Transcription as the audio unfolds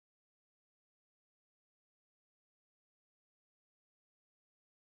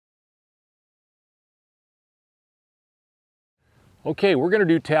Okay, we're going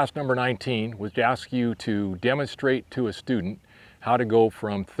to do task number 19, which asks you to demonstrate to a student how to go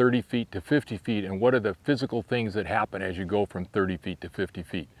from 30 feet to 50 feet and what are the physical things that happen as you go from 30 feet to 50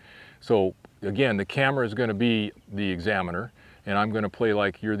 feet. So again, the camera is going to be the examiner and I'm going to play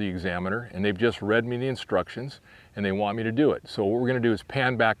like you're the examiner, and they've just read me the instructions and they want me to do it. So what we're going to do is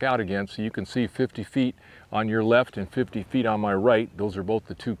pan back out again so you can see 50 feet on your left and 50 feet on my right. Those are both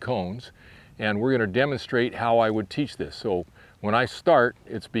the two cones. And we're going to demonstrate how I would teach this. So when I start,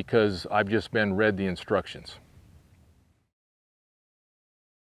 it's because I've just been read the instructions.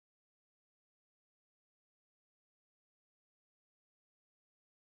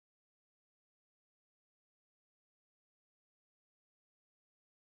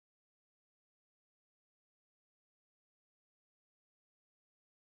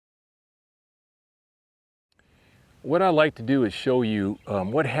 What I like to do is show you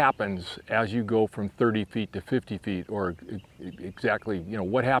what happens as you go from 30 feet to 50 feet, or exactly,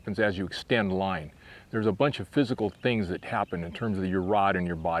 what happens as you extend line. There's a bunch of physical things that happen in terms of your rod and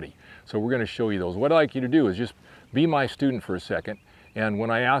your body. So we're going to show you those. What I'd like you to do is just be my student for a second, and when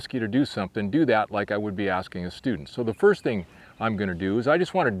I ask you to do something, do that like I would be asking a student. So the first thing I'm going to do is I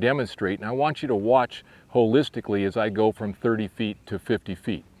just want to demonstrate, and I want you to watch holistically as I go from 30 feet to 50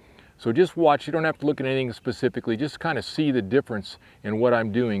 feet. So just watch, you don't have to look at anything specifically, just kind of see the difference in what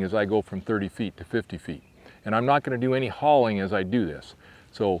I'm doing as I go from 30 feet to 50 feet. And I'm not going to do any hauling as I do this.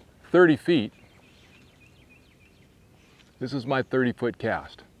 So 30 feet, this is my 30-foot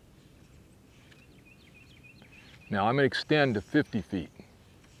cast. Now I'm going to extend to 50 feet.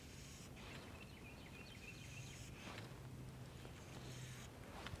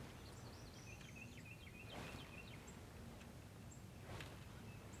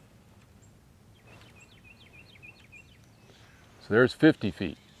 So there's 50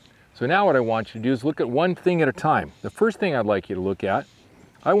 feet. So now what I want you to do is look at one thing at a time. The first thing I'd like you to look at,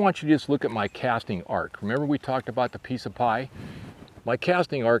 I want you to just look at my casting arc. Remember we talked about the piece of pie? My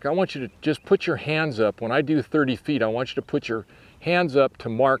casting arc, I want you to just put your hands up. When I do 30 feet, I want you to put your hands up to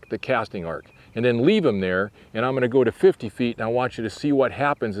mark the casting arc and then leave them there. And I'm going to go to 50 feet and I want you to see what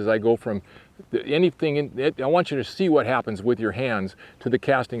happens as I go from I want you to see what happens with your hands to the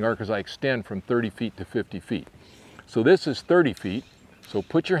casting arc as I extend from 30 feet to 50 feet. So this is 30 feet. So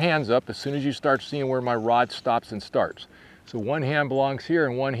put your hands up as soon as you start seeing where my rod stops and starts. So one hand belongs here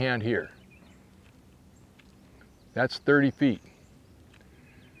and one hand here. That's 30 feet.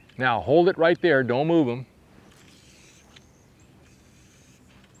 Now hold it right there, don't move them.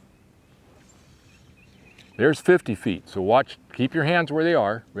 There's 50 feet. So watch, keep your hands where they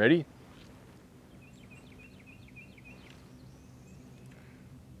are. Ready?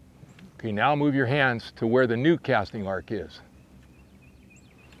 Okay, now move your hands to where the new casting arc is.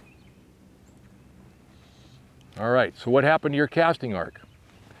 All right, so what happened to your casting arc?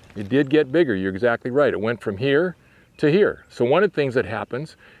 It did get bigger, you're exactly right. It went from here to here. So one of the things that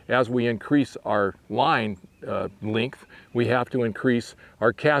happens as we increase our line length, we have to increase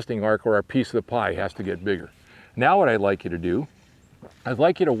our casting arc, or our piece of the pie has to get bigger. Now what I'd like you to do, I'd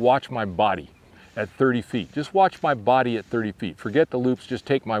like you to watch my body at 30 feet. Just watch my body at 30 feet. Forget the loops, just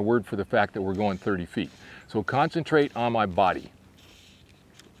take my word for the fact that we're going 30 feet. So concentrate on my body.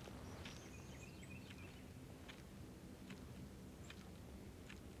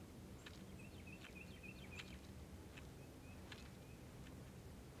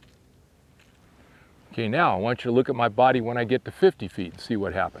 Okay, now I want you to look at my body when I get to 50 feet and see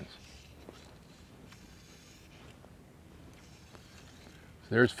what happens.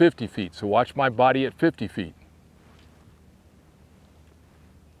 So there's 50 feet, so watch my body at 50 feet.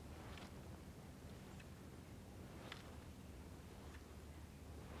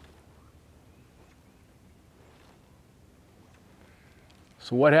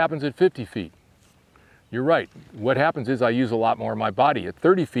 So what happens at 50 feet? You're right. What happens is I use a lot more of my body. At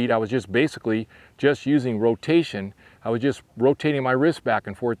 30 feet, I was just basically just using rotation. I was just rotating my wrist back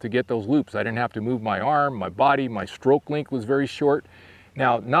and forth to get those loops. I didn't have to move my arm, my body, my stroke length was very short.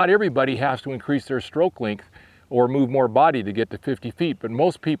 Now, not everybody has to increase their stroke length or move more body to get to 50 feet, but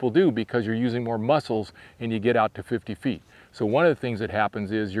most people do because you're using more muscles and you get out to 50 feet. So one of the things that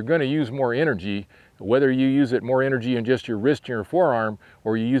happens is you're going to use more energy, whether you use it more energy in just your wrist and your forearm,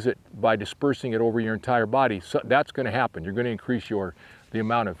 or you use it by dispersing it over your entire body. So that's going to happen. You're going to increase the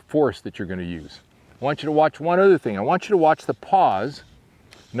amount of force that you're going to use. I want you to watch one other thing. I want you to watch the pause.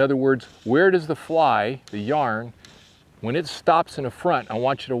 In other words, where does the fly, the yarn, when it stops in the front, I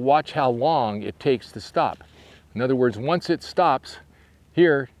want you to watch how long it takes to stop. In other words, once it stops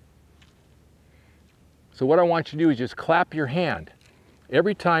here, so what I want you to do is just clap your hand.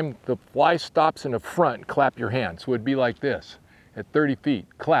 Every time the fly stops in the front, clap your hand. So it'd be like this. at 30 feet.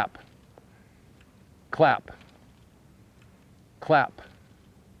 Clap, clap, clap,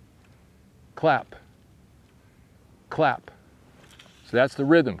 clap, clap. So that's the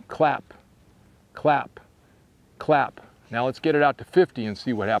rhythm. Clap, clap, clap. Now let's get it out to 50 and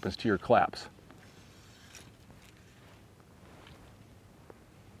see what happens to your claps.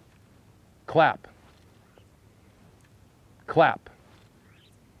 Clap, clap,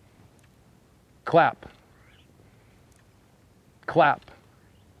 clap, clap,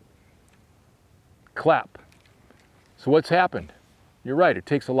 clap. So what's happened? You're right, it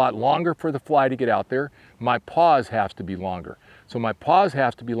takes a lot longer for the fly to get out there. My pause has to be longer. So my pause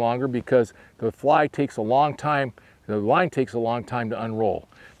has to be longer because the fly takes a long time, the line takes a long time to unroll.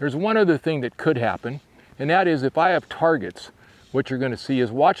 There's one other thing that could happen, and that is if I have targets, what you're going to see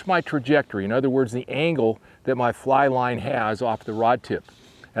is watch my trajectory. In other words, the angle that my fly line has off the rod tip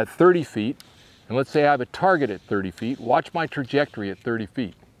at 30 feet. And let's say I have a target at 30 feet. Watch my trajectory at 30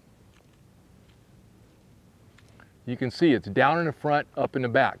 feet. You can see it's down in the front, up in the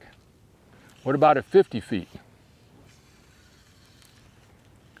back. What about at 50 feet?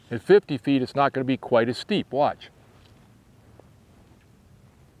 At 50 feet, it's not going to be quite as steep. Watch.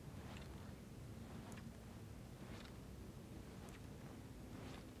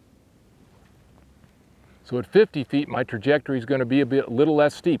 So at 50 feet, my trajectory is going to be a little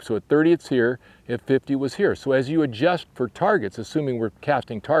less steep. So at 30, it's here. At 50, it was here. So as you adjust for targets, assuming we're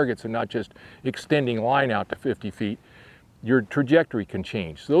casting targets and not just extending line out to 50 feet, your trajectory can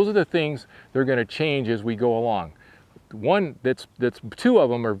change. So those are the things that are going to change as we go along. Two of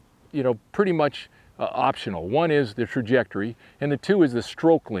them are, pretty much optional. One is the trajectory, and the two is the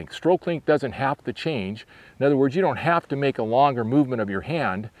stroke length. Stroke length doesn't have to change. In other words, you don't have to make a longer movement of your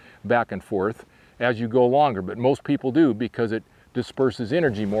hand back and forth as you go longer, but most people do because it disperses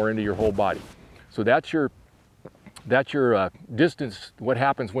energy more into your whole body. So that's your distance, what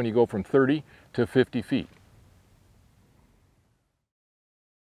happens when you go from 30 to 50 feet.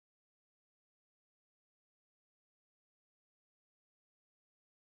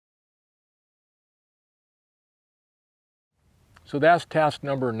 So that's task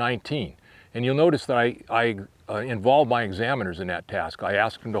number 19. And you'll notice that I involved my examiners in that task. I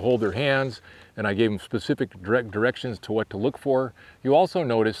asked them to hold their hands, and I gave them specific directions to what to look for. You also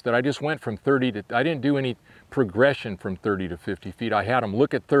notice that I just went from 30 to, I didn't do any progression from 30 to 50 feet. I had them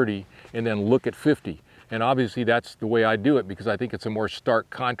look at 30 and then look at 50. And obviously that's the way I do it because I think it's a more stark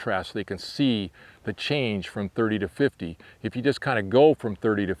contrast. They can see the change from 30 to 50. If you just kind of go from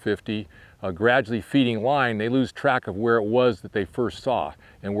 30 to 50, gradually feeding line, they lose track of where it was that they first saw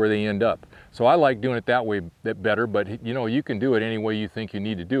and where they end up. So I like doing it that way better, but you can do it any way you think you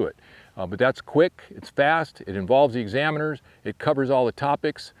need to do it. But that's quick, it's fast, it involves the examiners, it covers all the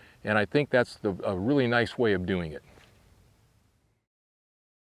topics, and I think that's a really nice way of doing it.